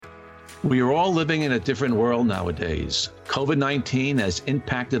We are all living in a different world nowadays. COVID-19 has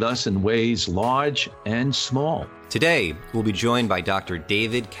impacted us in ways large and small. Today, we'll be joined by Dr.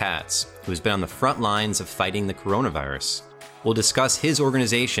 David Katz, who has been on the front lines of fighting the coronavirus. We'll discuss his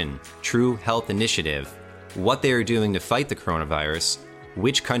organization, True Health Initiative, what they are doing to fight the coronavirus,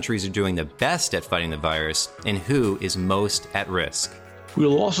 which countries are doing the best at fighting the virus, and who is most at risk.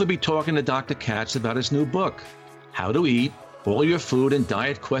 We'll also be talking to Dr. Katz about his new book, How to Eat, All Your Food and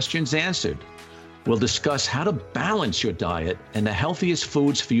Diet Questions Answered. We'll discuss how to balance your diet and the healthiest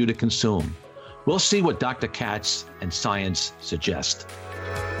foods for you to consume. We'll see what Dr. Katz and science suggest.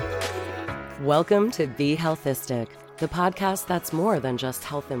 Welcome to Be Healthistic, the podcast that's more than just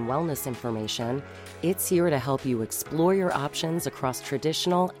health and wellness information. It's here to help you explore your options across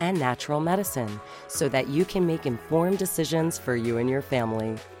traditional and natural medicine so that you can make informed decisions for you and your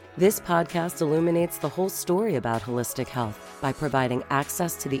family. This podcast illuminates the whole story about holistic health by providing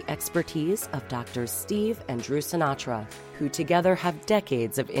access to the expertise of Drs. Steve and Drew Sinatra, who together have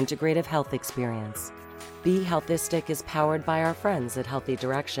decades of integrative health experience. Be Healthistic is powered by our friends at Healthy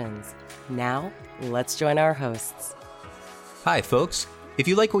Directions. Now, let's join our hosts. Hi, folks. If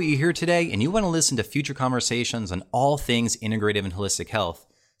you like what you hear today and you want to listen to future conversations on all things integrative and holistic health,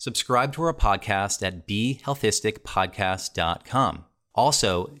 subscribe to our podcast at BeHealthisticPodcast.com.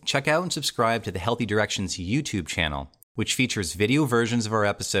 Also, check out and subscribe to the Healthy Directions YouTube channel, which features video versions of our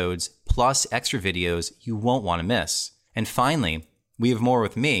episodes, plus extra videos you won't want to miss. And finally, we have more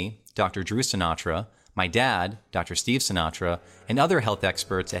with me, Dr. Drew Sinatra, my dad, Dr. Steve Sinatra, and other health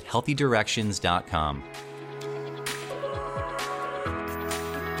experts at HealthyDirections.com.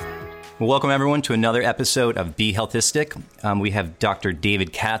 Well, welcome everyone to another episode of Be Healthistic. We have Dr.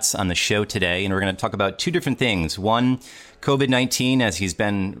 David Katz on the show today, and we're going to talk about two different things. One, COVID-19, as he's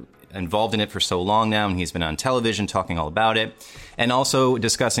been involved in it for so long now, and he's been on television talking all about it, and also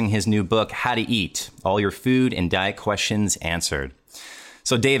discussing his new book, How to Eat, All Your Food and Diet Questions Answered.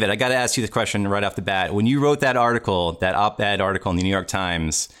 So, David, I got to ask you the question right off the bat. When you wrote that article, that op-ed article in the New York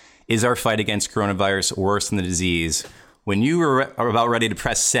Times, is our fight against coronavirus worse than the disease? When you were about ready to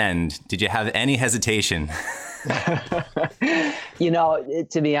press send, did you have any hesitation? You know,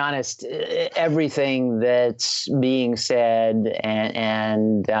 to be honest, everything that's being said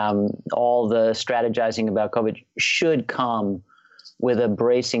and all the strategizing about COVID should come with a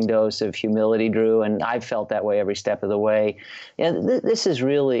bracing dose of humility, Drew, and I've felt that way every step of the way. And this is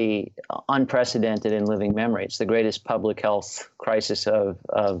really unprecedented in living memory. It's the greatest public health crisis of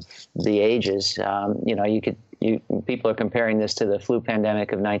the ages. People are comparing this to the flu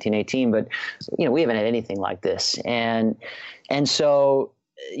pandemic of 1918, but we haven't had anything like this. And so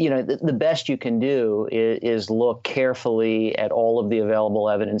the best you can do is look carefully at all of the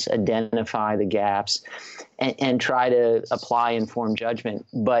available evidence, identify the gaps, and try to apply informed judgment.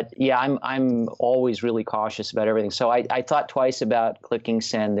 But yeah, I'm always really cautious about everything. So I thought twice about clicking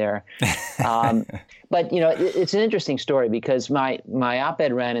send there. But it's an interesting story because my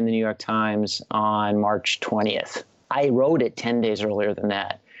op-ed ran in the New York Times on March 20th. I wrote it 10 days earlier than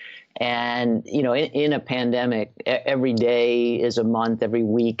that. And, in a pandemic, every day is a month, every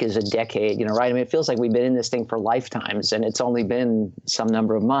week is a decade, right? I mean, it feels like we've been in this thing for lifetimes, and it's only been some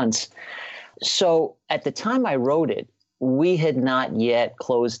number of months. So at the time I wrote it, we had not yet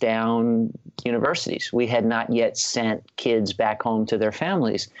closed down universities. We had not yet sent kids back home to their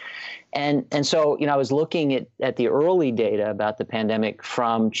families. And so, I was looking at the early data about the pandemic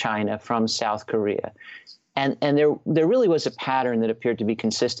from China, from South Korea. And there really was a pattern that appeared to be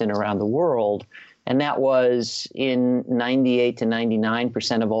consistent around the world. And that was in 98 to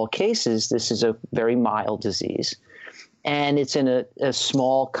 99% of all cases, this is a very mild disease. And it's in a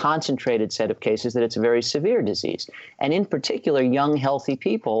small, concentrated set of cases that it's a very severe disease. And in particular, young, healthy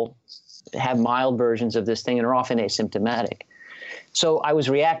people have mild versions of this thing and are often asymptomatic. So I was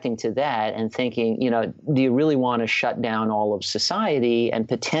reacting to that and thinking, do you really want to shut down all of society and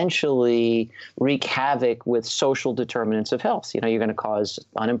potentially wreak havoc with social determinants of health? You're going to cause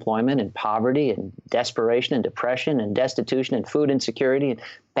unemployment and poverty and desperation and depression and destitution and food insecurity. And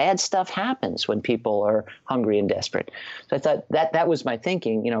bad stuff happens when people are hungry and desperate. So I thought that was my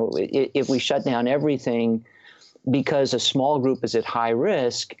thinking. If we shut down everything because a small group is at high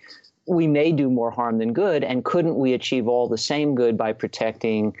risk, we may do more harm than good, and couldn't we achieve all the same good by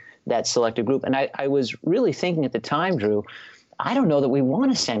protecting that selected group? And I was really thinking at the time, Drew, I don't know that we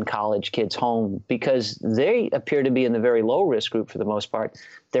want to send college kids home because they appear to be in the very low risk group for the most part.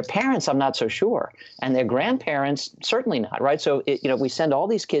 Their parents, I'm not so sure. And their grandparents, certainly not, right? So, we send all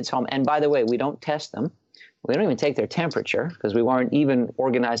these kids home. And by the way, we don't test them. We don't even take their temperature because we weren't even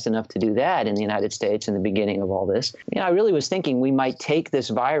organized enough to do that in the United States in the beginning of all this. I really was thinking we might take this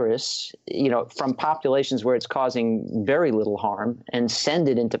virus, from populations where it's causing very little harm and send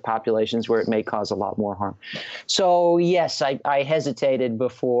it into populations where it may cause a lot more harm. So yes, I hesitated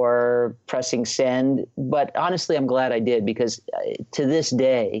before pressing send, but honestly, I'm glad I did because to this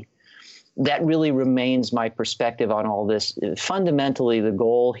day, that really remains my perspective on all this. Fundamentally, the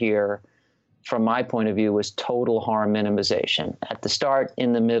goal here, from my point of view, was total harm minimization. At the start,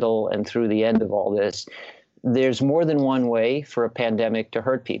 in the middle, and through the end of all this, there's more than one way for a pandemic to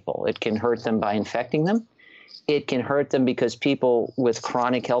hurt people. It can hurt them by infecting them. It can hurt them because people with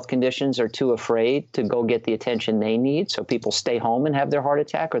chronic health conditions are too afraid to go get the attention they need. So people stay home and have their heart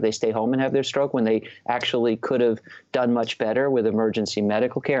attack, or they stay home and have their stroke when they actually could have done much better with emergency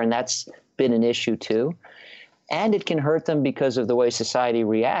medical care. And that's been an issue too. And it can hurt them because of the way society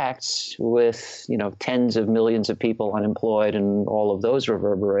reacts with, tens of millions of people unemployed and all of those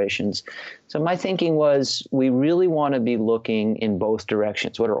reverberations. So my thinking was we really want to be looking in both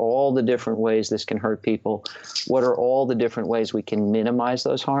directions. What are all the different ways this can hurt people? What are all the different ways we can minimize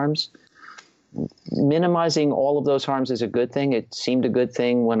those harms? Minimizing all of those harms is a good thing. It seemed a good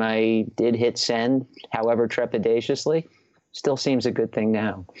thing when I did hit send, however trepidatiously. Still seems a good thing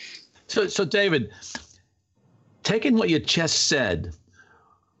now. So David, taking what you just said,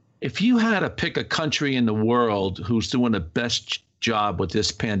 if you had to pick a country in the world who's doing the best job with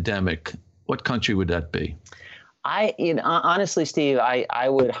this pandemic, what country would that be? Honestly, Steve, I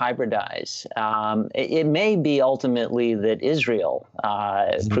would hybridize. It may be ultimately that Israel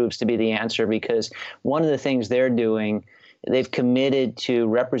proves to be the answer, because one of the things they're doing, they've committed to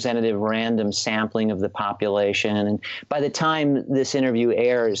representative random sampling of the population. And by the time this interview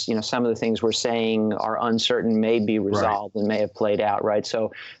airs, some of the things we're saying are uncertain, may be resolved, and may have played out, right?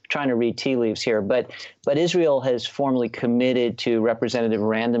 So trying to read tea leaves here. But Israel has formally committed to representative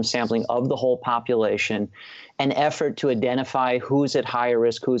random sampling of the whole population, an effort to identify who's at higher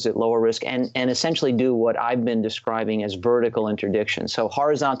risk, who's at lower risk, and essentially do what I've been describing as vertical interdiction. So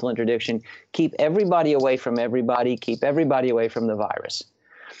horizontal interdiction, keep everybody away from everybody, keep everybody away from the virus.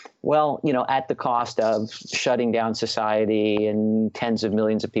 Well, at the cost of shutting down society and tens of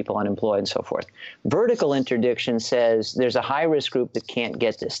millions of people unemployed and so forth. Vertical interdiction says there's a high-risk group that can't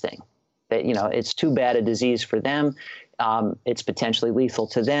get this thing. That, it's too bad a disease for them. It's potentially lethal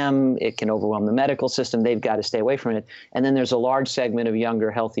to them. It can overwhelm the medical system. They've got to stay away from it. And then there's a large segment of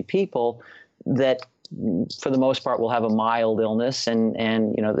younger, healthy people that, for the most part, will have a mild illness, and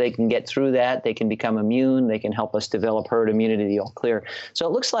they can get through that. They can become immune. They can help us develop herd immunity, all clear. So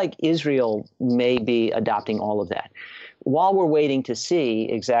it looks like Israel may be adopting all of that. While we're waiting to see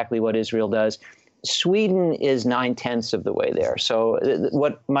exactly what Israel does, Sweden is 9/10 of the way there. So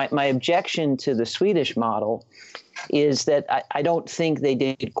what my objection to the Swedish model is that I don't think they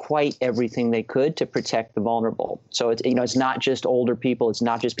did quite everything they could to protect the vulnerable. So it's not just older people, it's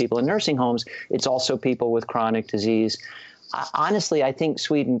not just people in nursing homes, it's also people with chronic disease. Honestly, I think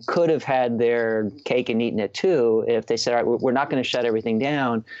Sweden could have had their cake and eaten it too if they said, all right, we're not going to shut everything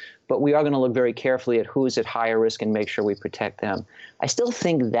down, but we are going to look very carefully at who's at higher risk and make sure we protect them. I still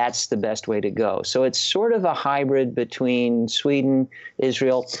think that's the best way to go. So it's sort of a hybrid between Sweden,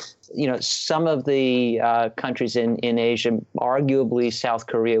 Israel. Some of the countries in Asia, arguably South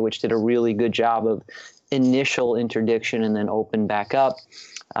Korea, which did a really good job of initial interdiction and then open back up.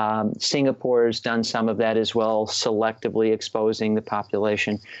 Singapore has done some of that as well, selectively exposing the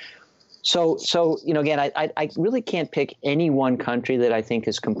population. So again, I really can't pick any one country that I think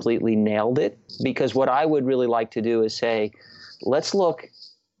has completely nailed it, because what I would really like to do is say, let's look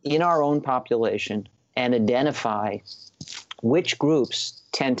in our own population and identify which groups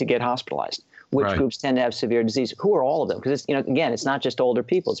tend to get hospitalized, which groups tend to have severe disease. Who are all of them? Because again, it's not just older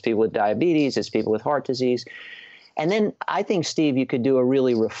people. It's people with diabetes. It's people with heart disease. And then I think, Steve, you could do a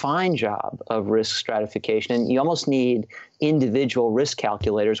really refined job of risk stratification. And you almost need individual risk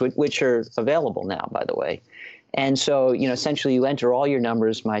calculators, which are available now, by the way. And so, essentially you enter all your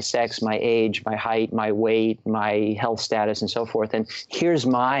numbers, my sex, my age, my height, my weight, my health status, and so forth. And here's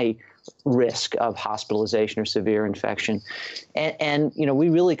my risk of hospitalization or severe infection. And we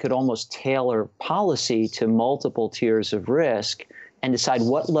really could almost tailor policy to multiple tiers of risk and decide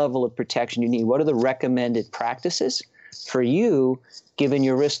what level of protection you need. What are the recommended practices for you, given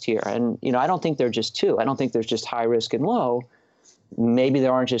your risk tier? And, I don't think there are just two. I don't think there's just high risk and low. Maybe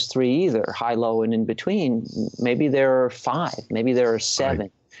there aren't just three either, high, low, and in between. Maybe there are 5. Maybe there are 7.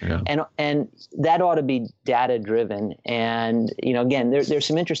 Right. Yeah. And that ought to be data driven. And, again, there's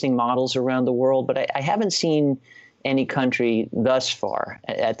some interesting models around the world, but I haven't seen any country thus far,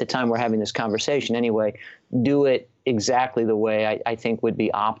 at the time we're having this conversation anyway, do it exactly the way I think would be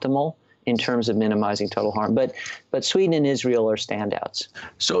optimal in terms of minimizing total harm. But Sweden and Israel are standouts.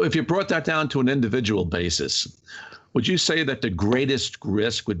 So if you brought that down to an individual basis, would you say that the greatest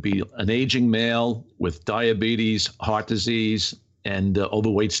risk would be an aging male with diabetes, heart disease, and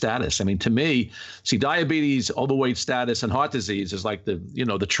overweight status? I mean, to me, see, diabetes, overweight status, and heart disease is like the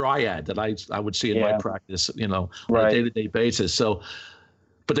triad that I would see in my practice, on a day-to-day basis. So,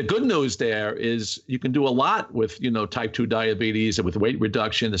 but the good news there is you can do a lot with, type 2 diabetes and with weight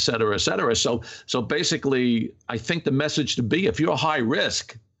reduction, et cetera, et cetera. So basically, I think the message to be, if you're high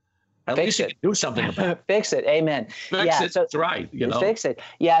risk, at least you can do something about it. Fix it. Amen. Fix it. That's right. Fix it.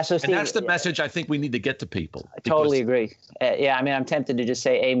 Yeah. So, Steve, and that's the message I think we need to get to people. I totally agree. I mean, I'm tempted to just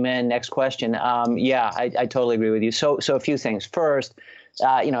say amen. Next question. I totally agree with you. So a few things. First,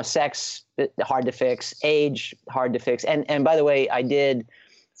 sex, hard to fix. Age, hard to fix. And by the way, I did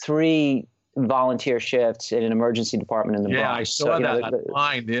 3 volunteer shifts in an emergency department in the Bronx. Yeah, I saw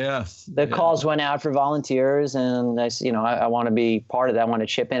that. The calls went out for volunteers, and I want to be part of that. I want to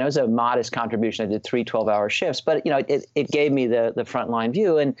chip in. It was a modest contribution. I did 3 12-hour shifts, but it gave me the frontline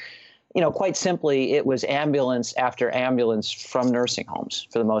view. And quite simply, it was ambulance after ambulance from nursing homes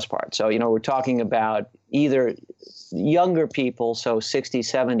for the most part. So we're talking about either younger people, so 60s,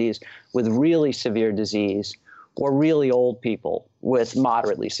 70s, with really severe disease, or really old people with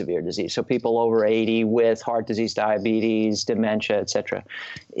moderately severe disease. So people over 80 with heart disease, diabetes, dementia, et cetera.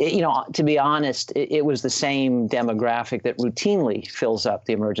 To be honest, it was the same demographic that routinely fills up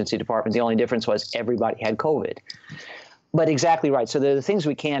the emergency department. The only difference was everybody had COVID. But exactly right. So there are the things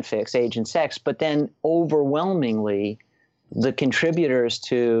we can't fix, age and sex, but then overwhelmingly, the contributors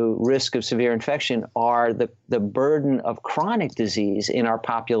to risk of severe infection are the burden of chronic disease in our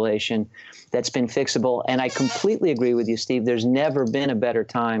population that's been fixable. And I completely agree with you, Steve. There's never been a better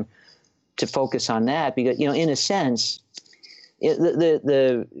time to focus on that because, in a sense,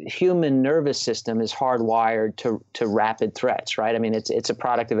 the human nervous system is hardwired to rapid threats, right? I mean, it's a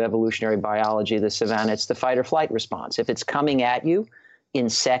product of evolutionary biology, the savannah. It's the fight or flight response. If it's coming at you in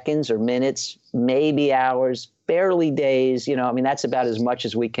seconds or minutes, maybe hours, barely days, that's about as much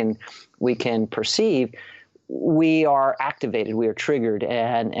as we can perceive. We are activated, we are triggered,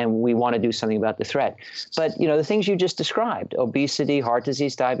 and we want to do something about the threat. But, the things you just described, obesity, heart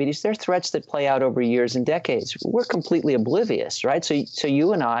disease, diabetes, they're threats that play out over years and decades. We're completely oblivious, right? So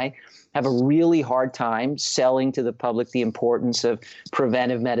you and I have a really hard time selling to the public the importance of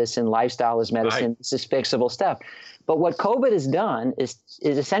preventive medicine, lifestyle as medicine, This is fixable stuff. But what COVID has done is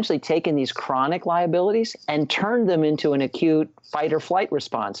essentially taken these chronic liabilities and turned them into an acute fight or flight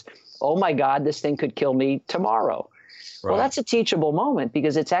response. Oh my God, this thing could kill me tomorrow. Right. Well, that's a teachable moment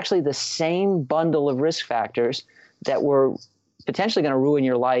because it's actually the same bundle of risk factors that were potentially going to ruin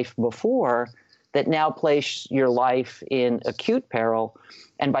your life before that now place your life in acute peril.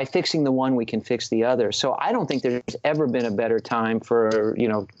 And by fixing the one, we can fix the other. So I don't think there's ever been a better time for,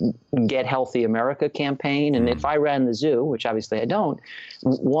 Get Healthy America campaign. And if I ran the zoo, which obviously I don't,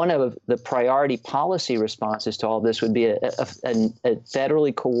 one of the priority policy responses to all this would be a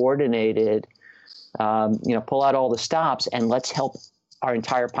federally coordinated, pull out all the stops and let's help our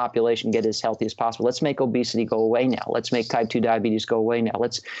entire population get as healthy as possible. Let's make obesity go away now. Let's make type 2 diabetes go away now.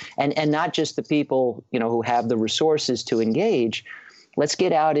 And not just the people, who have the resources to engage. Let's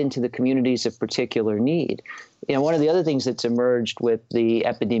get out into the communities of particular need. One of the other things that's emerged with the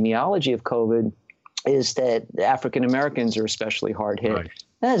epidemiology of COVID is that African Americans are especially hard hit. Right.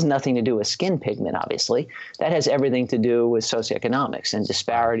 That has nothing to do with skin pigment, obviously. That has everything to do with socioeconomics and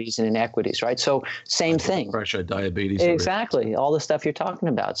disparities and inequities, right? So same thing. Pressure, diabetes. Exactly. All the stuff you're talking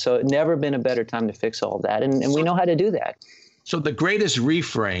about. So never been a better time to fix all of that. And we know how to do that. So the greatest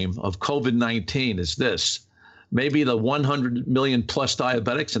reframe of COVID-19 is this. Maybe the 100 million plus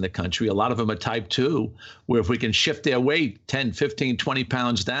diabetics in the country, a lot of them are type 2, where if we can shift their weight 10, 15, 20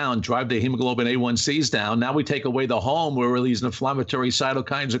 pounds down, drive their hemoglobin A1Cs down, now we take away the home where these inflammatory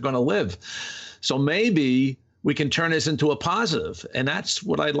cytokines are going to live. So maybe we can turn this into a positive. And that's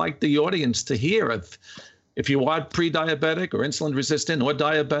what I'd like the audience to hear. If you are pre-diabetic or insulin resistant or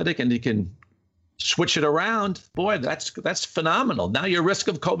diabetic and you can switch it around, boy, that's phenomenal. Now your risk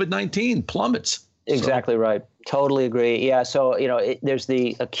of COVID-19 plummets. Exactly right. Totally agree. Yeah. So, there's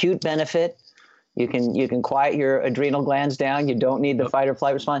the acute benefit. You can quiet your adrenal glands down. You don't need the fight or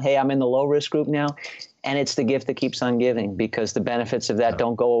flight response. Hey, I'm in the low risk group now. And it's the gift that keeps on giving because the benefits of that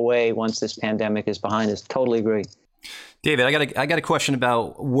don't go away once this pandemic is behind us. Totally agree. David, I got a question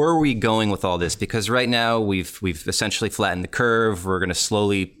about where are we going with all this? Because right now we've essentially flattened the curve. We're going to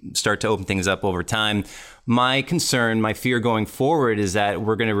slowly start to open things up over time. My concern, my fear going forward is that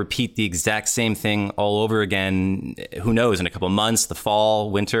we're going to repeat the exact same thing all over again. Who knows, in a couple of months, the fall,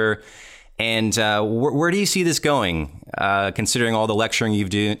 winter. And where do you see this going, considering all the lecturing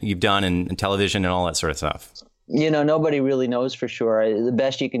you've done in television and all that sort of stuff? Nobody really knows for sure. The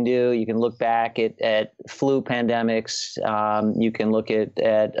best you can do, you can look back at flu pandemics. You can look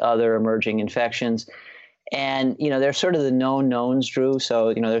at other emerging infections. And, they're sort of the known knowns, Drew.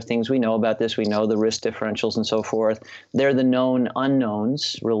 So, there are things we know about this. We know the risk differentials and so forth. They're the known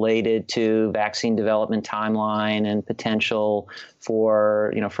unknowns related to vaccine development timeline and potential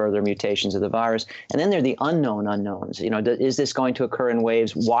for, further mutations of the virus. And then there are the unknown unknowns. Is this going to occur in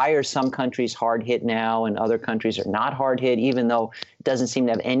waves? Why are some countries hard hit now and other countries are not hard hit, even though it doesn't seem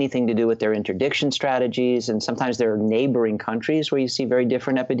to have anything to do with their interdiction strategies? And sometimes there are neighboring countries where you see very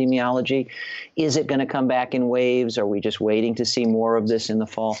different epidemiology. Is it going to come back in waves? Are we just waiting to see more of this in the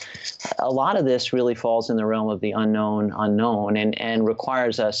fall? A lot of this really falls in the realm of the unknown and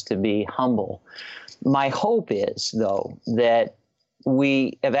requires us to be humble. My hope is, though, that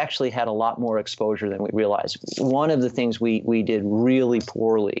we have actually had a lot more exposure than we realize. One of the things we did really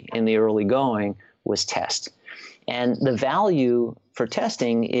poorly in the early going was test. And the value for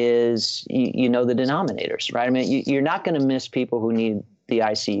testing is, the denominators, right? I mean, you're not going to miss people who need the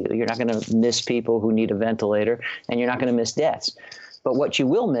ICU. You're not going to miss people who need a ventilator, and you're not going to miss deaths. But what you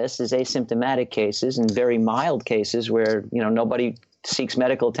will miss is asymptomatic cases and very mild cases where, nobody seeks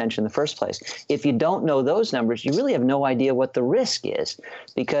medical attention in the first place. If you don't know those numbers, you really have no idea what the risk is,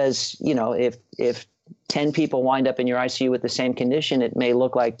 because, if 10 people wind up in your ICU with the same condition, it may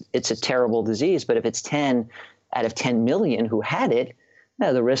look like it's a terrible disease. But if it's 10 out of 10 million who had it,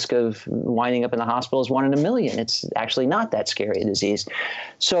 the risk of winding up in the hospital is 1 in a million. It's actually not that scary a disease.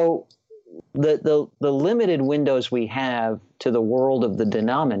 So the limited windows we have to the world of the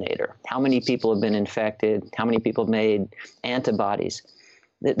denominator, how many people have been infected, how many people have made antibodies,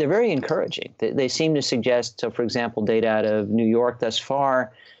 they're very encouraging. They seem to suggest, so for example, data out of New York thus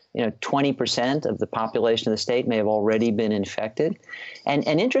far, 20% of the population of the state may have already been infected. And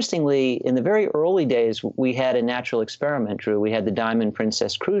interestingly, in the very early days, we had a natural experiment, Drew. We had the Diamond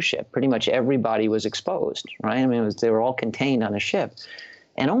Princess cruise ship. Pretty much everybody was exposed, right? I mean, they were all contained on a ship.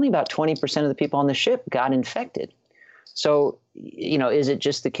 And only about 20% of the people on the ship got infected. So, is it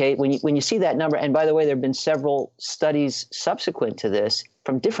just the case when you see that number? And by the way, there have been several studies subsequent to this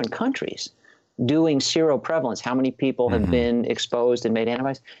from different countries doing seroprevalence, how many people have been exposed and made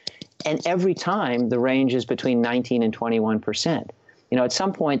antibodies. And every time the range is between 19 and 21%. At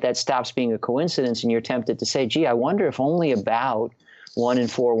some point that stops being a coincidence and you're tempted to say, gee, I wonder if only about 1 in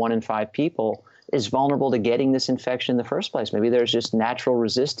 4, 1 in 5 people is vulnerable to getting this infection in the first place. Maybe there's just natural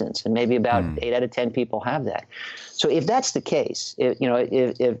resistance, and maybe about 8 out of 10 people have that. So if that's the case,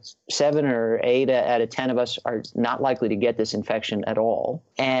 if 7 or 8 out of 10 of us are not likely to get this infection at all,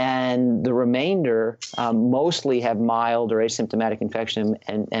 and the remainder mostly have mild or asymptomatic infection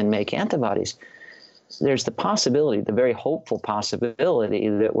and make antibodies, there's the possibility, the very hopeful possibility,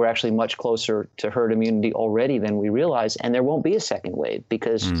 that we're actually much closer to herd immunity already than we realize, and there won't be a second wave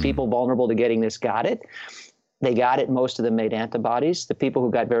because people vulnerable to getting this got it. They got it. Most of them made antibodies. The people who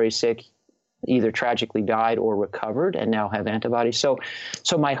got very sick either tragically died or recovered and now have antibodies. So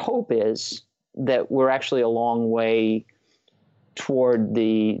my hope is that we're actually a long way toward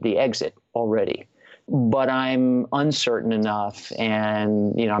the exit already. But I'm uncertain enough,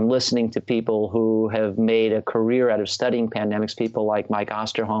 and I'm listening to people who have made a career out of studying pandemics, people like Mike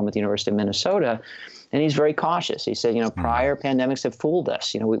Osterholm at the University of Minnesota, and he's very cautious. He said, prior pandemics have fooled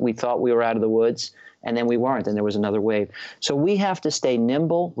us. We thought we were out of the woods, and then we weren't, and there was another wave. So we have to stay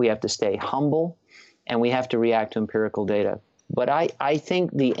nimble, we have to stay humble, and we have to react to empirical data. But I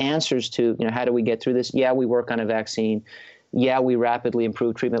think the answers to, how do we get through this? Yeah, we work on a vaccine. Yeah, we rapidly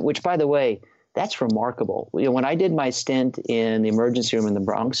improve treatment, which, by the way, that's remarkable. When I did my stint in the emergency room in the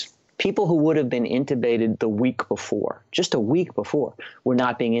Bronx, people who would have been intubated the week before, just a week before, were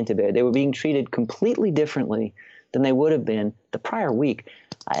not being intubated. They were being treated completely differently than they would have been the prior week.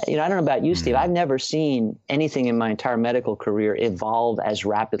 I don't know about you, Steve. I've never seen anything in my entire medical career evolve as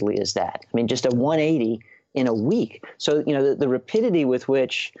rapidly as that. I mean, just a 180 in a week. So, the rapidity with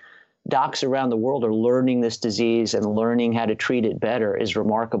which docs around the world are learning this disease and learning how to treat it better is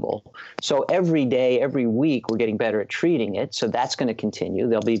remarkable. So every day, every week, we're getting better at treating it. So that's going to continue.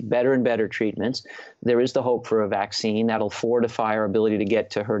 There'll be better and better treatments. There is the hope for a vaccine that'll fortify our ability to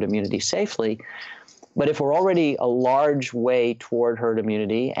get to herd immunity safely. But if we're already a large way toward herd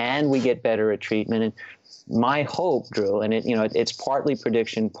immunity and we get better at treatment, and my hope, Drew, and it's partly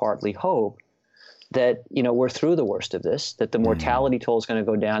prediction, partly hope, that we're through the worst of this, that the mortality toll is going to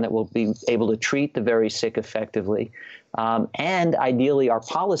go down, that we'll be able to treat the very sick effectively, and ideally our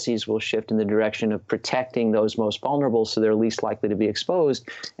policies will shift in the direction of protecting those most vulnerable so they're least likely to be exposed,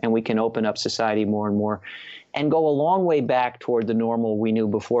 and we can open up society more and more and go a long way back toward the normal we knew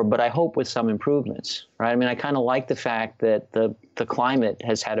before, but I hope with some improvements, right? I mean, I kind of like the fact that the climate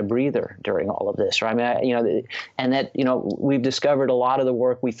has had a breather during all of this, right? I mean, and that, we've discovered a lot of the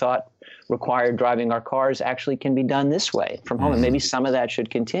work we thought required driving our cars actually can be done this way from home. And maybe some of that should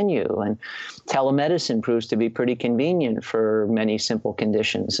continue. And telemedicine proves to be pretty convenient for many simple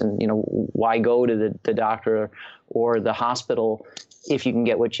conditions. And, why go to the doctor or the hospital if you can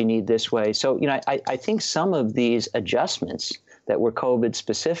get what you need this way? So, I think some of these adjustments that were COVID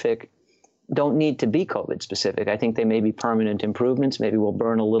specific don't need to be COVID specific. I think they may be permanent improvements. Maybe we'll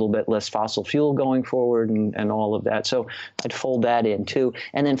burn a little bit less fossil fuel going forward and all of that. So I'd fold that in too.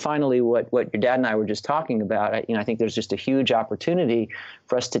 And then finally, what your dad and I were just talking about, I think there's just a huge opportunity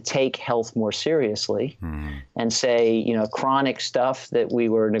for us to take health more seriously and say, chronic stuff that we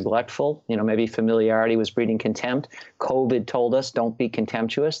were neglectful, maybe familiarity was breeding contempt. COVID told us, don't be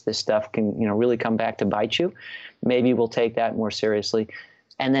contemptuous. This stuff can, really come back to bite you. Maybe we'll take that more seriously.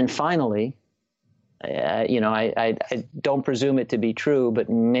 And then finally, I don't presume it to be true, but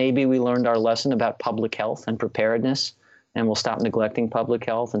maybe we learned our lesson about public health and preparedness, and we'll stop neglecting public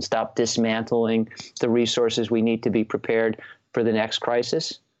health and stop dismantling the resources we need to be prepared for the next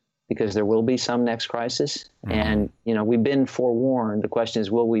crisis, because there will be some next crisis. And, we've been forewarned. The question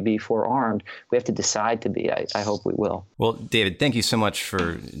is, will we be forearmed? We have to decide to be. I hope we will. Well, David, thank you so much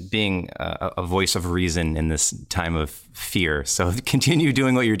for being a voice of reason in this time of fear. So continue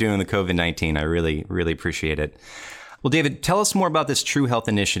doing what you're doing with COVID-19. I really, really appreciate it. Well, David, tell us more about this True Health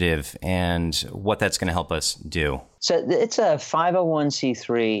Initiative and what that's going to help us do. So it's a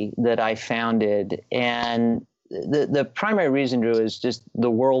 501c3 that I founded, and the primary reason, Drew, is just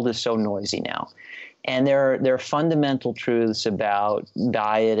the world is so noisy now. And there are fundamental truths about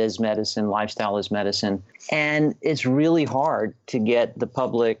diet as medicine, lifestyle as medicine. And it's really hard to get the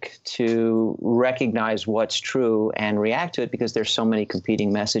public to recognize what's true and react to it because there's so many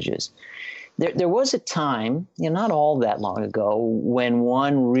competing messages. There was a time, not all that long ago, when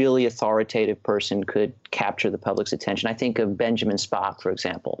one really authoritative person could capture the public's attention. I think of Benjamin Spock, for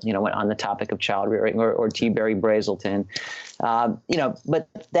example, on the topic of child rearing, or T. Berry Brazelton. But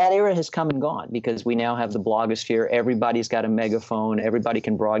that era has come and gone because we now have the blogosphere. Everybody's got a megaphone. Everybody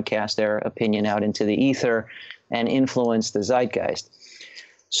can broadcast their opinion out into the ether and influence the zeitgeist.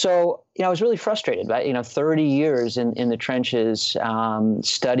 So, I was really frustrated by, 30 years in the trenches,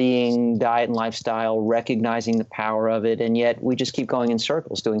 studying diet and lifestyle, recognizing the power of it. And yet we just keep going in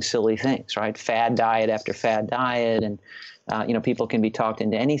circles, doing silly things, right? Fad diet after fad diet. And, people can be talked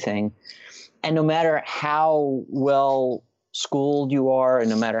into anything. And no matter how well schooled you are and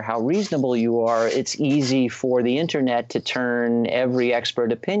no matter how reasonable you are, it's easy for the internet to turn every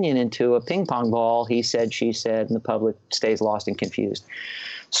expert opinion into a ping pong ball. He said, she said, and the public stays lost and confused.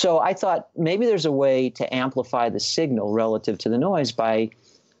 So I thought maybe there's a way to amplify the signal relative to the noise by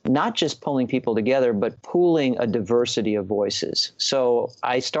not just pulling people together, but pooling a diversity of voices. So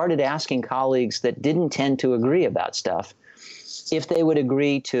I started asking colleagues that didn't tend to agree about stuff if they would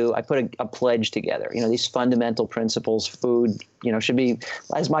agree to, I put a pledge together, these fundamental principles. Food, should be,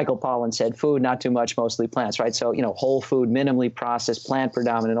 as Michael Pollan said, food, not too much, mostly plants, right? So, whole food, minimally processed, plant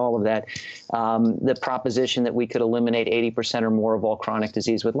predominant, all of that. The proposition that we could eliminate 80% or more of all chronic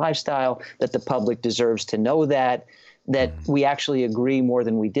disease with lifestyle, that the public deserves to know that we actually agree more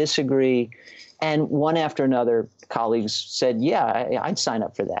than we disagree. And one after another, colleagues said, yeah, I'd sign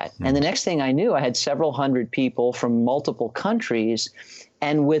up for that. And the next thing I knew, I had several hundred people from multiple countries,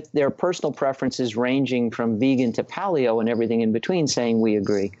 and with their personal preferences ranging from vegan to paleo and everything in between, saying we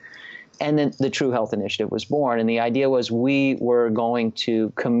agree. And then the True Health Initiative was born. And the idea was we were going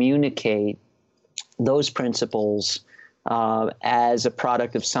to communicate those principles as a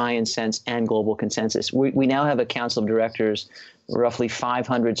product of science, sense, and global consensus. We now have a council of directors, roughly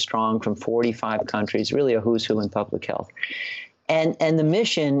 500 strong from 45 countries, really a who's who in public health. And the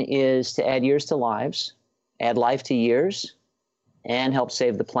mission is to add years to lives, add life to years, and help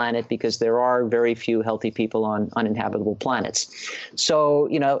save the planet, because there are very few healthy people on uninhabitable planets. So,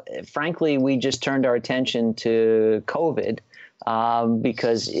 frankly, we just turned our attention to COVID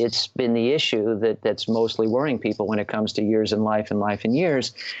because it's been the issue that's mostly worrying people when it comes to years in life and life in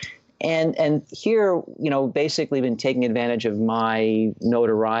years. And here, basically been taking advantage of my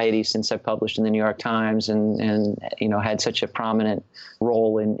notoriety since I published in the New York Times and had such a prominent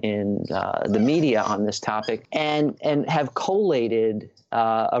role in the media on this topic, and have collated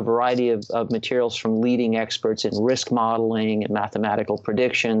a variety of materials from leading experts in risk modeling and mathematical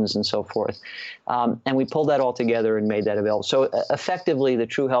predictions and so forth. And we pulled that all together and made that available. So effectively, the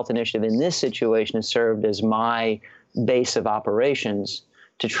True Health Initiative in this situation has served as my base of operations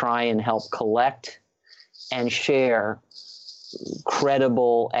to try and help collect and share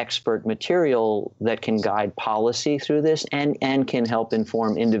credible expert material that can guide policy through this and can help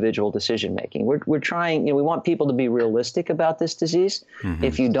inform individual decision making. We're trying, we want people to be realistic about this disease. Mm-hmm.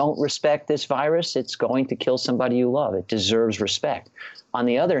 If you don't respect this virus, it's going to kill somebody you love. It deserves respect. On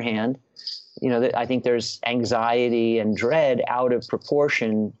the other hand, I think there's anxiety and dread out of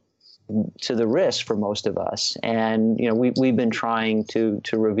proportion to the risk for most of us. And, we've been trying to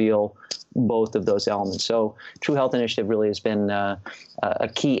reveal both of those elements. So True Health Initiative really has been a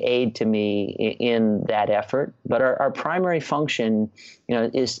key aid to me in that effort. But our primary function,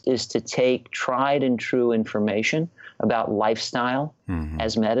 is to take tried and true information about lifestyle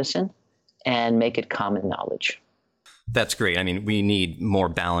as medicine and make it common knowledge. That's great. I mean, we need more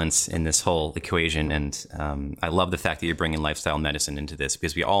balance in this whole equation. And I love the fact that you're bringing lifestyle medicine into this,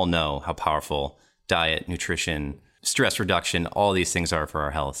 because we all know how powerful diet, nutrition, stress reduction, all these things are for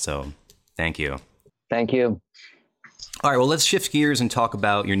our health. So thank you. Thank you. All right, well, let's shift gears and talk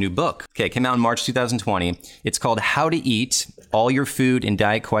about your new book. Okay, it came out in March 2020. It's called How to Eat, All Your Food and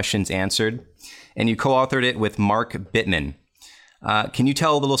Diet Questions Answered. And you co-authored it with Mark Bittman. Can you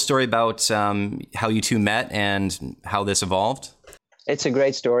tell a little story about how you two met and how this evolved? It's a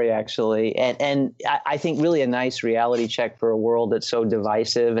great story, actually, and I think really a nice reality check for a world that's so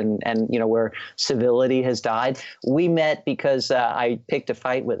divisive and where civility has died. We met because I picked a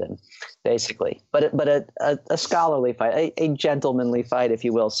fight with him, basically, but a scholarly fight, a gentlemanly fight, if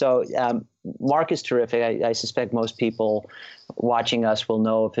you will. So Mark is terrific. I suspect most people watching us will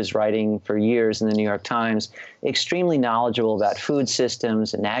know of his writing for years in the New York Times. Extremely knowledgeable about food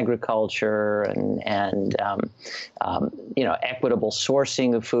systems and agriculture and equitable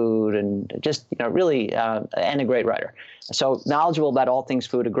sourcing of food and just really and a great writer. So knowledgeable about all things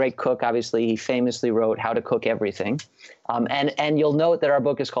food. A great cook. Obviously, he famously wrote How to Cook Everything. And you'll note that our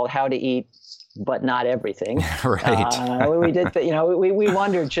book is called How to Eat, but Not Everything. Right. We did, we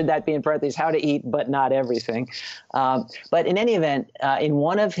wondered, should that be in parentheses, How to Eat, but Not Everything. But in any event, in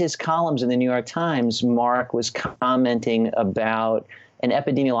one of his columns in the New York Times, Mark was commenting about an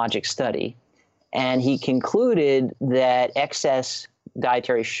epidemiologic study, and he concluded that excess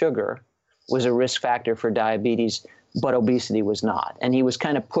dietary sugar was a risk factor for diabetes, but obesity was not. And he was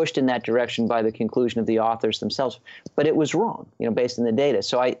kind of pushed in that direction by the conclusion of the authors themselves. But it was wrong, based on the data.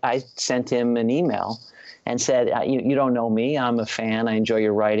 So I sent him an email and said, you don't know me. I'm a fan. I enjoy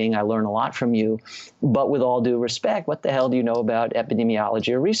your writing. I learn a lot from you. But with all due respect, what the hell do you know about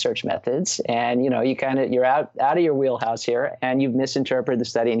epidemiology or research methods? And, you're out of your wheelhouse here, and you've misinterpreted the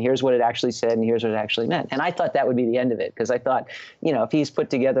study, and here's what it actually said, and here's what it actually meant. And I thought that would be the end of it, because I thought, if he's put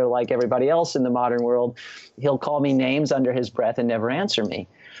together like everybody else in the modern world, he'll call me names under his breath and never answer me.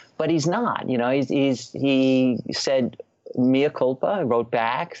 But he's not. He said, mea culpa, wrote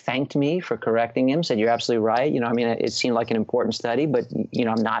back, thanked me for correcting him, said, you're absolutely right. It seemed like an important study, but,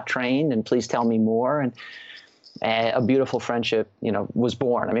 I'm not trained, and please tell me more. And a beautiful friendship, was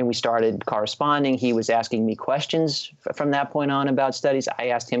born. We started corresponding. He was asking me questions from that point on about studies. I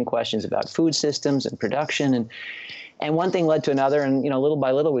asked him questions about food systems and production. And one thing led to another. And, little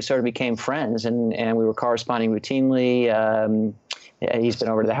by little, we sort of became friends, and we were corresponding routinely. He's been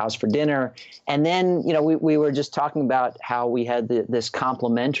over to the house for dinner. And then, we were just talking about how we had this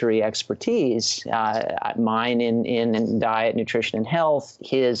complementary expertise, mine in diet, nutrition, and health,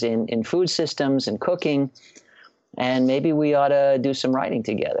 his in food systems and cooking. And maybe we ought to do some writing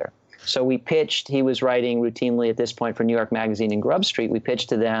together. So we pitched. He was writing routinely at this point for New York Magazine and Grub Street. We pitched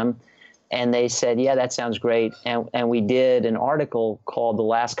to them, and they said, yeah, that sounds great. And we did an article called The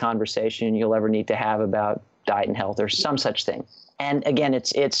Last Conversation You'll Ever Need to Have About Diet and Health, or some such thing. And again,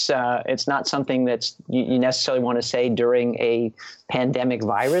 it's not something that's you necessarily want to say during a pandemic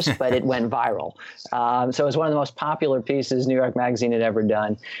virus, but it went viral. So it was one of the most popular pieces New York Magazine had ever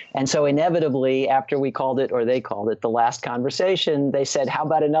done. And so inevitably, after we called it, or they called it, The Last Conversation, they said, how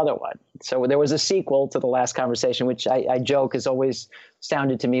about another one? So there was a sequel to The Last Conversation, which I joke has always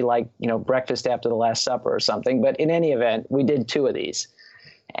sounded to me like, breakfast after the Last Supper or something. But in any event, we did two of these.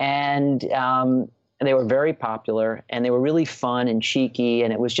 And and they were very popular, and they were really fun and cheeky,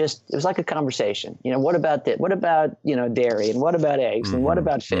 and it was like a conversation. What about that? What about, dairy, and what about eggs, and what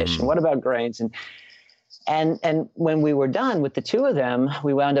about fish, and what about grains? And when we were done with the two of them,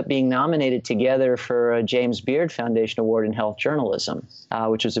 we wound up being nominated together for a James Beard Foundation Award in Health Journalism,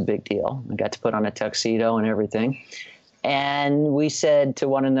 which was a big deal. I got to put on a tuxedo and everything. And we said to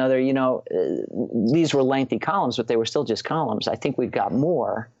one another, these were lengthy columns, but they were still just columns. I think we've got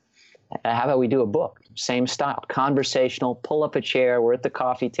more. How about we do a book? Same style, conversational, pull up a chair. We're at the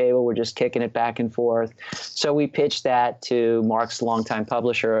coffee table. We're just kicking it back and forth. So we pitched that to Mark's longtime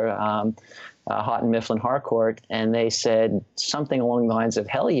publisher, Houghton Mifflin Harcourt, and they said something along the lines of,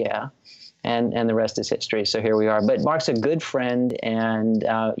 hell yeah. And the rest is history. So here we are. But Mark's a good friend, and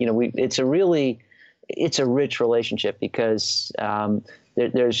it's a rich relationship because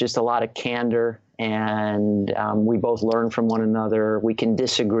there's just a lot of candor, and we both learn from one another. We can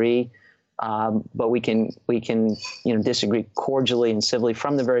disagree, but we can disagree cordially and civilly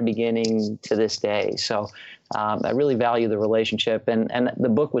from the very beginning to this day. So I really value the relationship, and the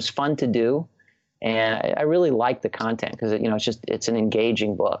book was fun to do. And I really like the content because it's an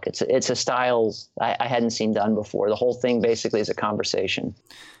engaging book. It's a style I hadn't seen done before. The whole thing basically is a conversation.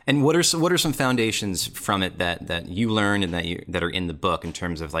 And what are some foundations from it that you learned and that are in the book in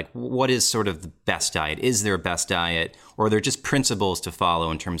terms of like what is sort of the best diet? Is there a best diet, or are there just principles to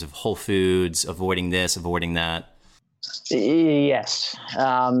follow in terms of whole foods, avoiding this, avoiding that? Yes,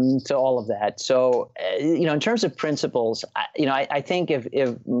 to all of that. So, in terms of principles, I think if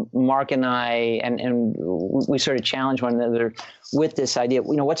Mark and I, and we sort of challenge one another with this idea,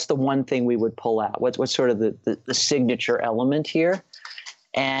 what's the one thing we would pull out? What's sort of the signature element here?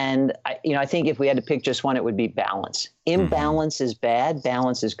 And I think if we had to pick just one, it would be balance. Imbalance is bad,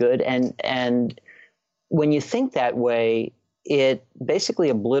 balance is good. And when you think that way, it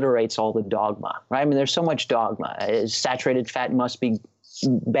basically obliterates all the dogma, right? I mean, there's so much dogma. Saturated fat must be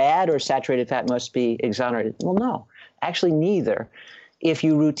bad or saturated fat must be exonerated. Well, no, actually neither. If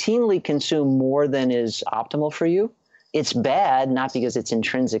you routinely consume more than is optimal for you, it's bad, not because it's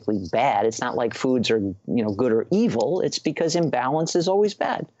intrinsically bad. It's not like foods are, good or evil. It's because imbalance is always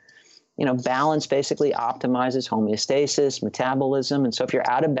bad. Balance basically optimizes homeostasis, metabolism. And so if you're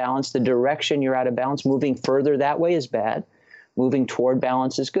out of balance, the direction you're out of balance, moving further that way is bad. Moving toward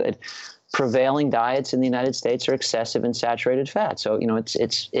balance is good. Prevailing diets in the United States are excessive in saturated fat. So,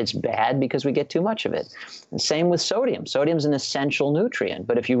 it's bad because we get too much of it. And same with sodium. Sodium is an essential nutrient,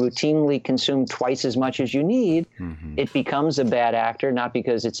 but if you routinely consume twice as much as you need, it becomes a bad actor, not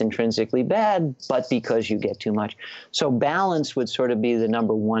because it's intrinsically bad, but because you get too much. So balance would sort of be the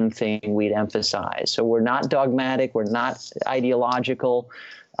number one thing we'd emphasize. So we're not dogmatic, we're not ideological.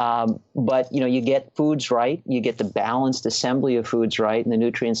 But, you get foods right, you get the balanced assembly of foods right, and the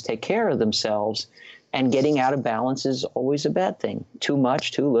nutrients take care of themselves. And getting out of balance is always a bad thing. Too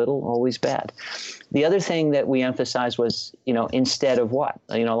much, too little, always bad. The other thing that we emphasized was, instead of what?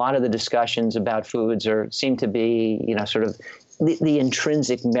 A lot of the discussions about foods seem to be, sort of the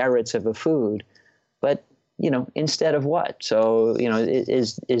intrinsic merits of a food. But instead of what? So,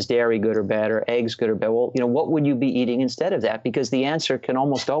 is dairy good or bad, or eggs good or bad? Well, what would you be eating instead of that? Because the answer can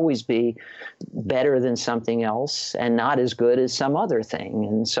almost always be better than something else and not as good as some other thing.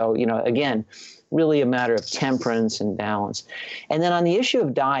 And so, again, really a matter of temperance and balance. And then on the issue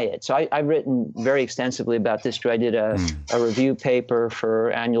of diet, so I've written very extensively about this. I did a review paper for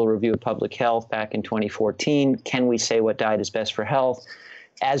Annual Review of Public Health back in 2014. Can we say what diet is best for health?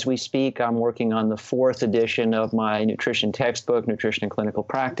 As we speak, I'm working on the 4th edition of my nutrition textbook, Nutrition and Clinical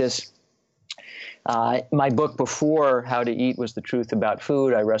Practice. My book before How to Eat was The Truth About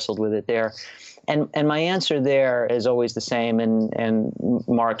Food. I wrestled with it there. And my answer there is always the same, and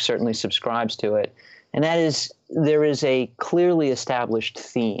Mark certainly subscribes to it. And that is, there is a clearly established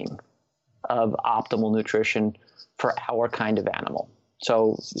theme of optimal nutrition for our kind of animal.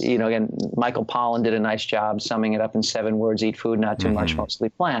 So, again, Michael Pollan did a nice job summing it up in 7 words: eat food, not too much, mostly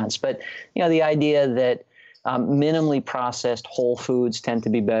plants. But, the idea that minimally processed whole foods tend to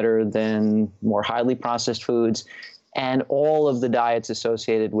be better than more highly processed foods, and all of the diets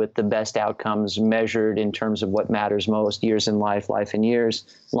associated with the best outcomes measured in terms of what matters most, years in life, life in years,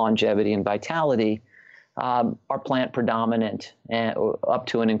 longevity and vitality, are plant predominant, up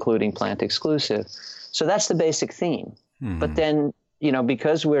to and including plant exclusive. So that's the basic theme. But then,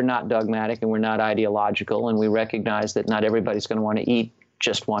 because we're not dogmatic and we're not ideological, and we recognize that not everybody's going to want to eat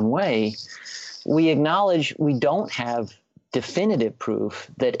just one way, we acknowledge we don't have definitive proof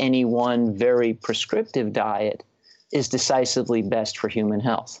that any one very prescriptive diet is decisively best for human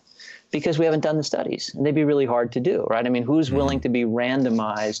health. because we haven't done the studies, and they'd be really hard to do, right? I mean, who's willing to be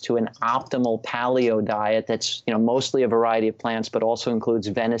randomized to an optimal paleo diet that's, mostly a variety of plants, but also includes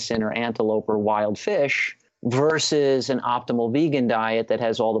venison or antelope or wild fish, versus an optimal vegan diet that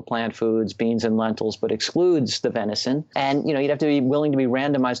has all the plant foods, beans and lentils, but excludes the venison? And, you'd have to be willing to be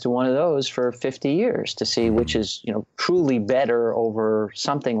randomized to one of those for 50 years to see which is, truly better over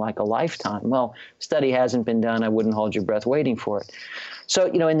something like a lifetime. Well, study hasn't been done. I wouldn't hold your breath waiting for it. So,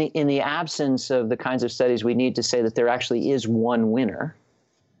 in the absence of the kinds of studies we need to say that there actually is one winner,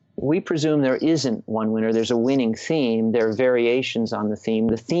 we presume there isn't one winner. There's a winning theme. There are variations on the theme.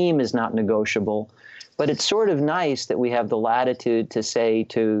 The theme is not negotiable. But it's sort of nice that we have the latitude to say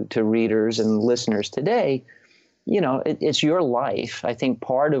to readers and listeners today, it's your life. I think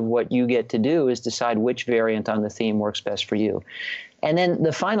part of what you get to do is decide which variant on the theme works best for you. And then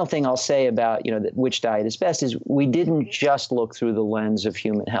the final thing I'll say about, which diet is best is we didn't just look through the lens of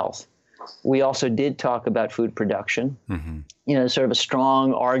human health. We also did talk about food production. Sort of a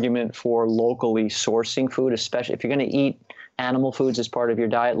strong argument for locally sourcing food, especially if you're going to eat animal foods as part of your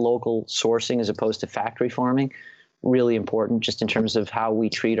diet, local sourcing as opposed to factory farming, really important just in terms of how we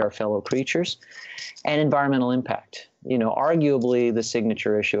treat our fellow creatures. And environmental impact, arguably the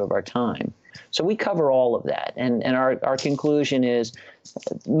signature issue of our time. So we cover all of that. And our conclusion is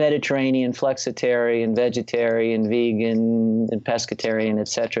Mediterranean, flexitarian, vegetarian, vegan, and pescatarian, et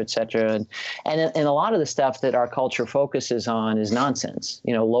cetera, et cetera. And a lot of the stuff that our culture focuses on is nonsense,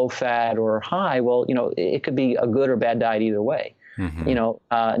 low fat or high. Well, it could be a good or bad diet either way.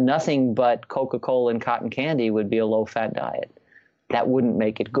 Nothing but Coca-Cola and cotton candy would be a low fat diet. That wouldn't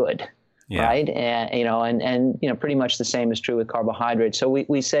make it good. Yeah. Right. And pretty much the same is true with carbohydrates. So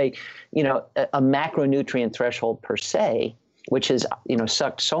we say, a macronutrient threshold per se, which has,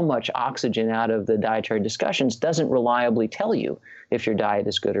 sucked so much oxygen out of the dietary discussions, doesn't reliably tell you if your diet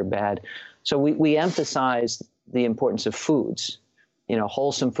is good or bad. So we emphasize the importance of foods,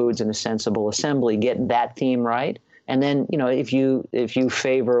 wholesome foods in a sensible assembly, get that theme right. And then, if you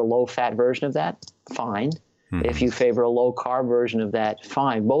favor a low fat version of that, fine. If you favor a low-carb version of that,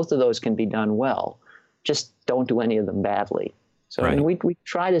 fine. Both of those can be done well. Just don't do any of them badly. So right. we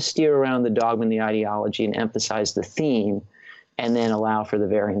try to steer around the dogma and the ideology and emphasize the theme and then allow for the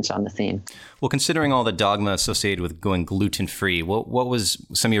variance on the theme. Well, considering all the dogma associated with going gluten-free, what was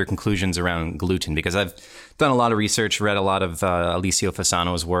some of your conclusions around gluten? Because I've done a lot of research, read a lot of Alessio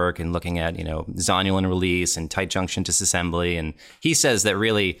Fasano's work and looking at, zonulin release and tight junction disassembly. And he says that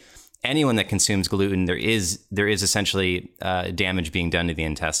really anyone that consumes gluten, there is essentially damage being done to the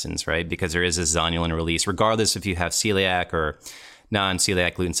intestines, right? Because there is a zonulin release, regardless if you have celiac or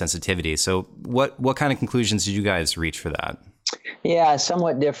non-celiac gluten sensitivity. So what kind of conclusions did you guys reach for that? Yeah,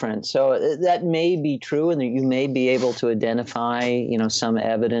 somewhat different. So that may be true, and that you may be able to identify, some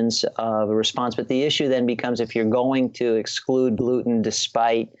evidence of a response. But the issue then becomes if you're going to exclude gluten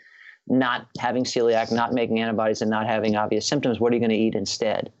despite not having celiac, not making antibodies, and not having obvious symptoms, what are you going to eat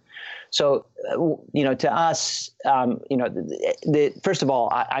instead? So, to us, first of all,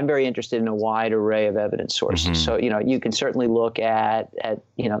 I'm very interested in a wide array of evidence sources. So, you can certainly look at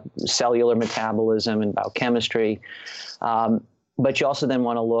cellular metabolism and biochemistry, but you also then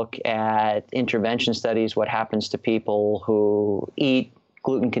want to look at intervention studies, what happens to people who eat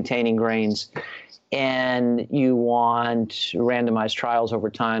gluten-containing grains. And you want randomized trials over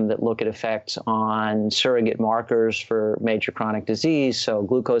time that look at effects on surrogate markers for major chronic disease, so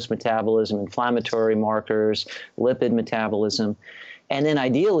glucose metabolism, inflammatory markers, lipid metabolism. And then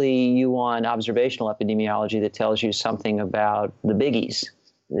ideally, you want observational epidemiology that tells you something about the biggies.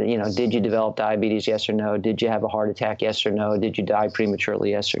 Did you develop diabetes, yes or no? Did you have a heart attack, yes or no? Did you die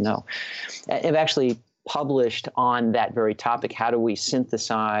prematurely, yes or no? I've actually published on that very topic. How do we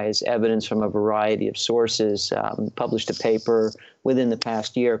synthesize evidence from a variety of sources? Published a paper within the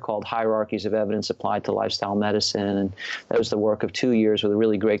past year called Hierarchies of Evidence Applied to Lifestyle Medicine. And that was the work of 2 years with a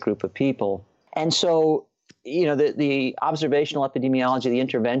really great group of people. And so, the observational epidemiology, the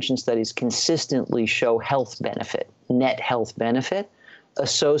intervention studies consistently show health benefit, net health benefit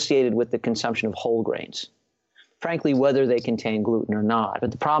associated with the consumption of whole grains. Frankly, whether they contain gluten or not. But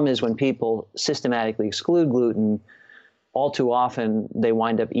the problem is when people systematically exclude gluten, all too often they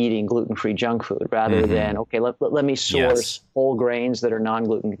wind up eating gluten-free junk food rather than, okay, let me source whole grains that are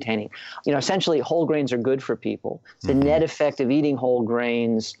non-gluten containing. Essentially, whole grains are good for people. The net effect of eating whole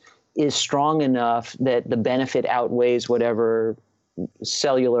grains is strong enough that the benefit outweighs whatever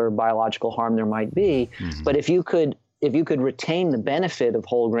cellular biological harm there might be. But if you could retain the benefit of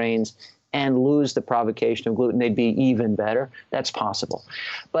whole grains and lose the provocation of gluten, they'd be even better. That's possible.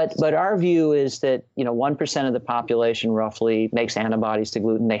 But our view is that, 1% of the population roughly makes antibodies to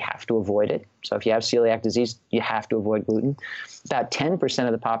gluten. They have to avoid it. So if you have celiac disease, you have to avoid gluten. About 10%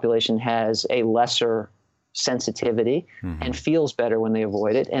 of the population has a lesser sensitivity and feels better when they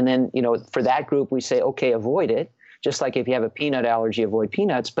avoid it. And then, for that group, we say, okay, avoid it. Just like if you have a peanut allergy, avoid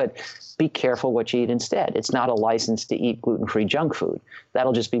peanuts, but be careful what you eat instead. It's not a license to eat gluten-free junk food.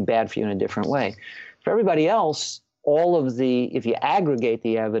 That'll just be bad for you in a different way. For everybody else, if you aggregate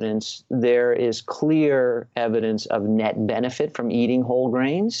the evidence, there is clear evidence of net benefit from eating whole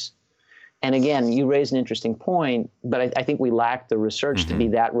grains. And again, you raise an interesting point, but I think we lack the research to be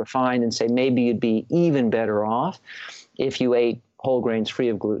that refined and say maybe you'd be even better off if you ate whole grains free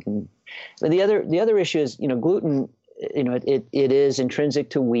of gluten. But the other issue is, gluten, it is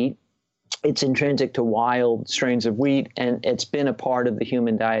intrinsic to wheat. It's intrinsic to wild strains of wheat, and it's been a part of the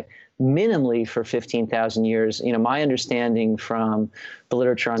human diet minimally for 15,000 years. My understanding from the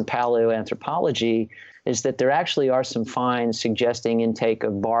literature on paleoanthropology is that there actually are some finds suggesting intake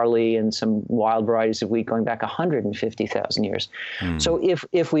of barley and some wild varieties of wheat going back 150,000 years. So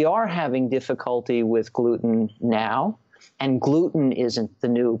if we are having difficulty with gluten now, and gluten isn't the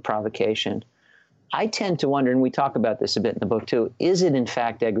new provocation, I tend to wonder, and we talk about this a bit in the book too, is it in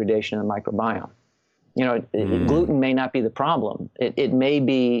fact degradation of the microbiome? Gluten may not be the problem. It may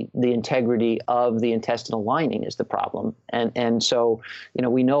be the integrity of the intestinal lining is the problem. And so,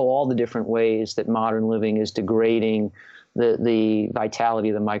 we know all the different ways that modern living is degrading the vitality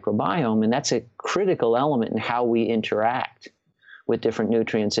of the microbiome, and that's a critical element in how we interact with different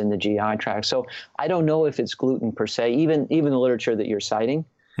nutrients in the GI tract. So I don't know if it's gluten per se, even the literature that you're citing.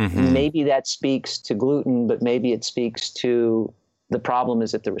 Maybe that speaks to gluten, but maybe it speaks to the problem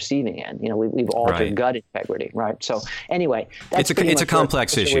is at the receiving end. We've altered gut integrity, right? So anyway, that's it's a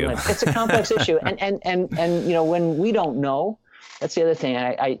complex issue. It's a complex issue, and when we don't know, that's the other thing.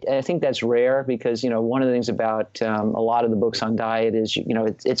 I think that's rare because, one of the things about a lot of the books on diet is,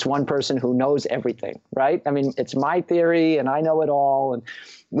 it's one person who knows everything, right? I mean, it's my theory and I know it all. And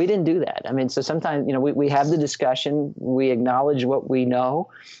we didn't do that. I mean, so sometimes, we have the discussion, we acknowledge what we know,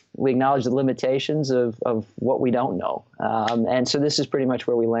 we acknowledge the limitations of what we don't know. And so this is pretty much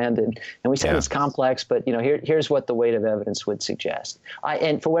where we landed. And we said it's complex, but, here's what the weight of evidence would suggest.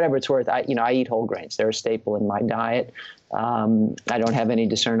 And for whatever it's worth, I eat whole grains. They're a staple in my diet. I don't have any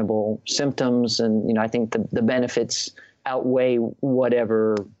discernible symptoms, and I think the benefits outweigh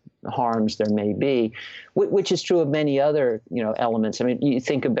whatever harms there may be, which is true of many other elements. I mean, you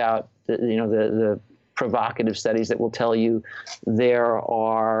think about the provocative studies that will tell you there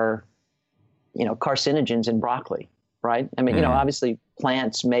are carcinogens in broccoli, right? I mean, obviously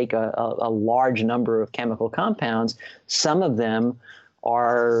plants make a large number of chemical compounds. Some of them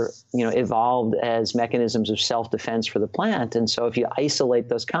are, evolved as mechanisms of self-defense for the plant. And so if you isolate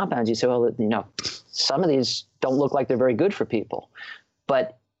those compounds, you say, well, some of these don't look like they're very good for people.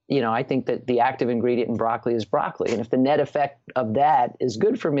 But, I think that the active ingredient in broccoli is broccoli. And if the net effect of that is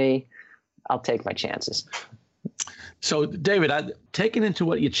good for me, I'll take my chances. So, David, taking into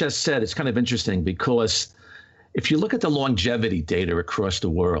what you just said, it's kind of interesting because if you look at the longevity data across the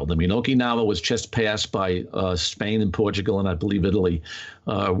world, I mean, Okinawa was just passed by Spain and Portugal and I believe Italy,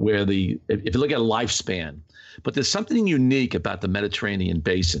 where if you look at lifespan, but there's something unique about the Mediterranean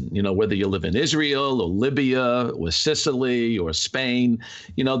basin, whether you live in Israel or Libya or Sicily or Spain,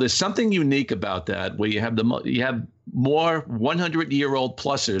 there's something unique about that where you have more 100-year-old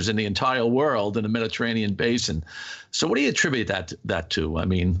pluses in the entire world in the Mediterranean basin. So what do you attribute that to? I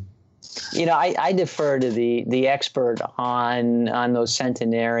mean, I defer to the expert on those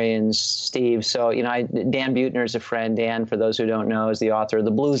centenarians, Steve. So, Dan Buettner is a friend. Dan, for those who don't know, is the author of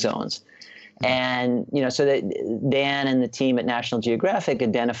The Blue Zones. And, so that Dan and the team at National Geographic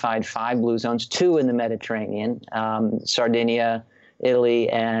identified 5 blue zones, 2 in the Mediterranean, Sardinia, Italy,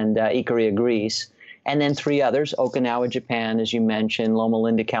 and Ikaria, Greece. And then 3 others, Okinawa, Japan, as you mentioned, Loma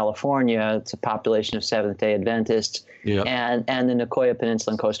Linda, California. It's a population of Seventh-day Adventists. Yep. And the Nicoya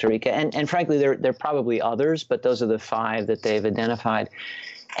Peninsula in Costa Rica. And frankly, there are probably others, but those are the 5 that they've identified.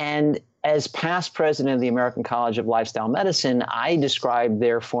 And as past president of the American College of Lifestyle Medicine, I describe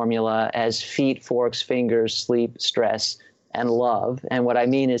their formula as feet, forks, fingers, sleep, stress, and love. And what I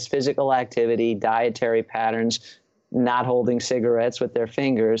mean is physical activity, dietary patterns, not holding cigarettes with their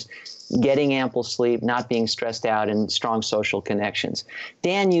fingers, getting ample sleep, not being stressed out, and strong social connections.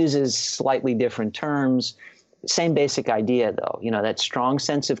 Dan uses slightly different terms. Same basic idea, though, that strong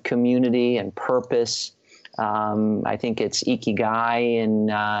sense of community and purpose, I think it's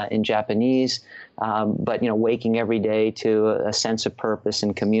ikigai in Japanese. But waking every day to a sense of purpose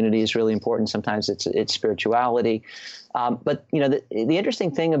and community is really important. Sometimes it's spirituality. But the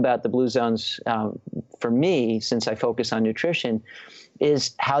interesting thing about the blue zones for me, since I focus on nutrition,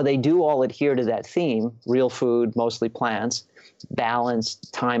 is how they do all adhere to that theme: real food, mostly plants,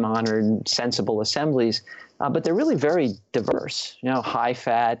 balanced, time-honored, sensible assemblies. But they're really very diverse. High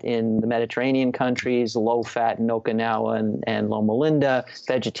fat in the Mediterranean countries, low fat in Okinawa and Loma Linda,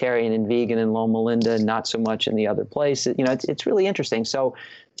 vegetarian and vegan in Loma Linda, not so much in the other places. It's really interesting. So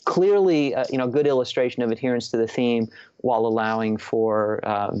clearly, good illustration of adherence to the theme while allowing for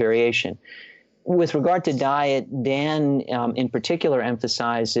variation. With regard to diet, Dan in particular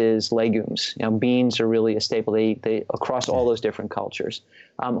emphasizes legumes. Beans are really a staple. They across all those different cultures.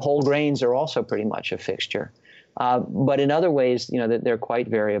 Whole grains are also pretty much a fixture. But in other ways, they're quite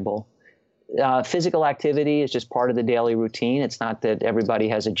variable. Physical activity is just part of the daily routine. It's not that everybody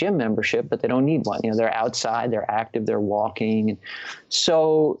has a gym membership, but they don't need one. They're outside, they're active, they're walking.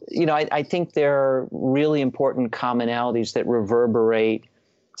 So, I think there are really important commonalities that reverberate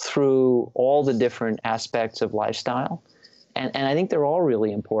through all the different aspects of lifestyle. And I think they're all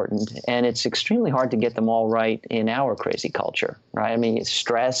really important. And it's extremely hard to get them all right in our crazy culture, right? I mean, it's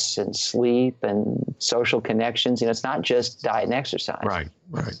stress and sleep and social connections. It's not just diet and exercise. Right.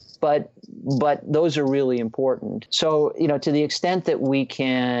 But those are really important. So, to the extent that we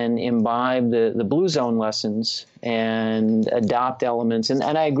can imbibe the blue zone lessons and adopt elements, and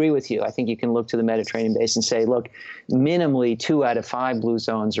I agree with you. I think you can look to the Mediterranean basin and say, look, minimally 2 out of 5 blue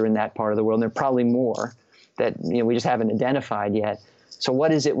zones are in that part of the world. And there are probably more that we just haven't identified yet. So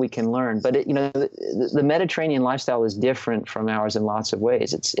what is it we can learn? But the Mediterranean lifestyle is different from ours in lots of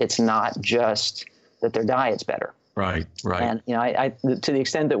ways. It's not just that their diet's better. Right. And I to the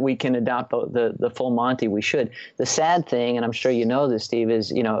extent that we can adopt the full Monty, we should. The sad thing, and I'm sure you know this, Steve,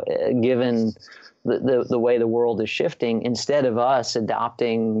 is given the way the world is shifting, instead of us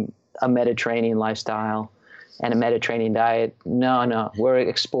adopting a Mediterranean lifestyle and a Mediterranean diet, no, we're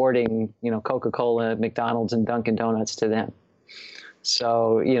exporting Coca-Cola, McDonald's, and Dunkin' Donuts to them.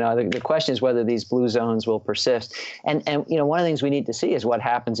 So, the question is whether these blue zones will persist. And one of the things we need to see is what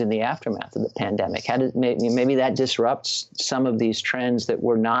happens in the aftermath of the pandemic. Maybe that disrupts some of these trends that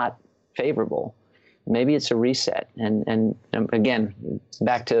were not favorable. Maybe it's a reset. And again,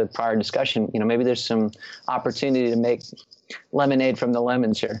 back to prior discussion, maybe there's some opportunity to make lemonade from the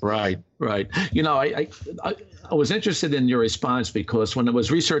lemons here. Right. I was interested in your response because when I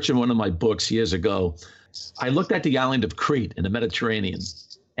was researching one of my books years ago, I looked at the island of Crete in the Mediterranean,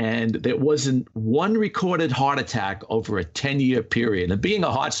 and there wasn't one recorded heart attack over a 10-year period. And being a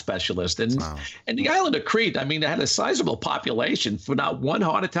heart specialist, and the island of Crete, I mean, they had a sizable population for not one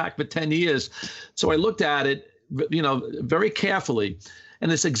heart attack for 10 years. So I looked at it, very carefully, and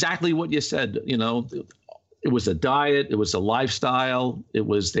it's exactly what you said. It was a diet, it was a lifestyle, it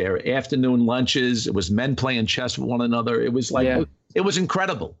was their afternoon lunches, it was men playing chess with one another. It was it was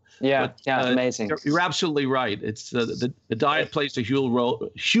incredible. Yeah, amazing. You're absolutely right. It's the diet plays a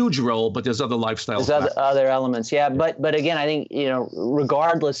huge role, but there's other lifestyle. There's other elements, yeah. But again, I think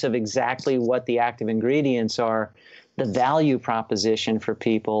regardless of exactly what the active ingredients are, the value proposition for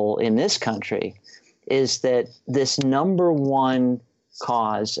people in this country is that this number one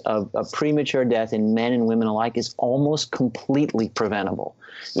cause of premature death in men and women alike is almost completely preventable.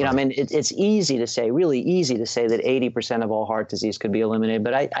 I mean, it's easy to say, really easy to say that 80% of all heart disease could be eliminated.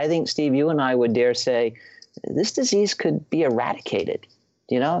 But I think, Steve, you and I would dare say this disease could be eradicated.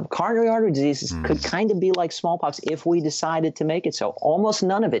 Coronary artery disease could kind of be like smallpox if we decided to make it so. Almost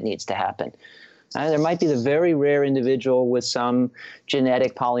none of it needs to happen. There might be the very rare individual with some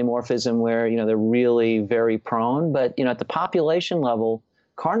genetic polymorphism where, they're really very prone. But, at the population level,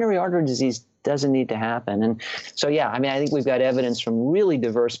 coronary artery disease doesn't need to happen. And so, I think we've got evidence from really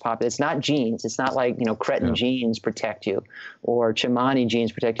diverse populations. It's not genes. It's not like, cretin genes protect you or Chimani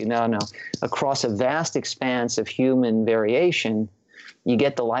genes protect you. No. Across a vast expanse of human variation, you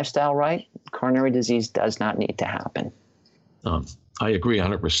get the lifestyle right, coronary disease does not need to happen. I agree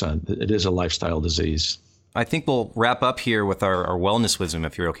 100%. It is a lifestyle disease. I think we'll wrap up here with our wellness wisdom,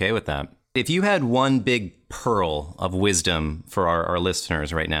 if you're okay with that. If you had one big pearl of wisdom for our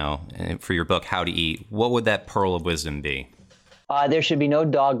listeners right now, for your book, How to Eat, what would that pearl of wisdom be? There should be no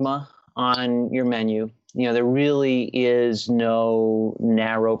dogma on your menu. There really is no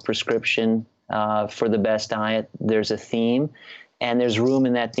narrow prescription for the best diet. There's a theme, and there's room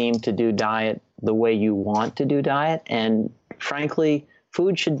in that theme to do diet the way you want to do diet. And frankly,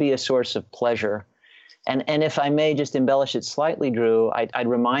 food should be a source of pleasure. And if I may just embellish it slightly, Drew, I'd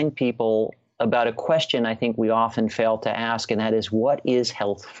remind people about a question I think we often fail to ask, and that is, what is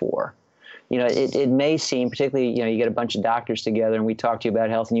health for? You know, it may seem, particularly, you know, you get a bunch of doctors together and we talk to you about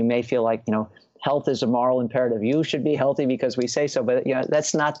health, and you may feel like, you know, health is a moral imperative. You should be healthy because we say so, but you know,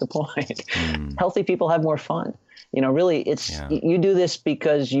 that's not the point. Healthy people have more fun. You know, really, you do this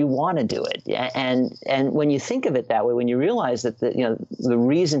because you want to do it. And when you think of it that way, when you realize that the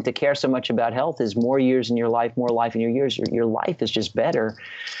reason to care so much about health is more years in your life, more life in your years, your life is just better,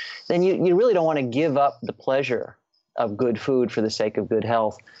 then you really don't want to give up the pleasure of good food for the sake of good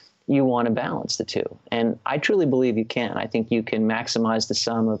health. You want to balance the two. And I truly believe you can. I think you can maximize the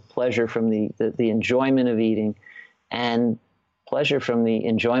sum of pleasure from the enjoyment of eating and pleasure from the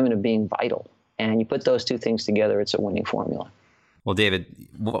enjoyment of being vital. And you put those two things together, it's a winning formula. Well, David,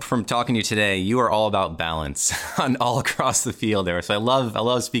 from talking to you today, you are all about balance on all across the field there. So I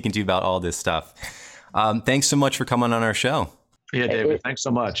love speaking to you about all this stuff. Thanks so much for coming on our show. Yeah, David, thanks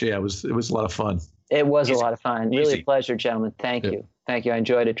so much. Yeah, it was a lot of fun. It was a lot of fun. Really a pleasure, gentlemen. Thank you. Thank you. I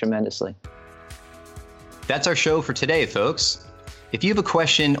enjoyed it tremendously. That's our show for today, folks. If you have a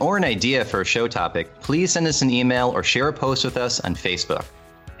question or an idea for a show topic, please send us an email or share a post with us on Facebook.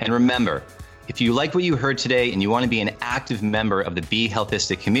 And remember, if you like what you heard today and you want to be an active member of the Be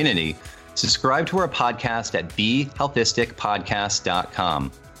Healthistic community, subscribe to our podcast at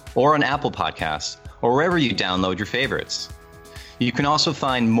BeHealthisticPodcast.com or on Apple Podcasts or wherever you download your favorites. You can also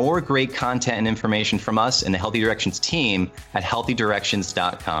find more great content and information from us and the Healthy Directions team at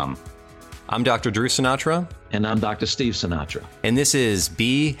healthydirections.com. I'm Dr. Drew Sinatra. And I'm Dr. Steve Sinatra. And this is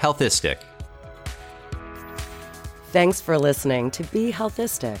Be Healthistic. Thanks for listening to Be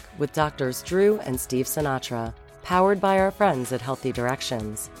Healthistic with Drs. Drew and Steve Sinatra, powered by our friends at Healthy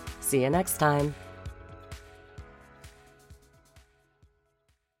Directions. See you next time.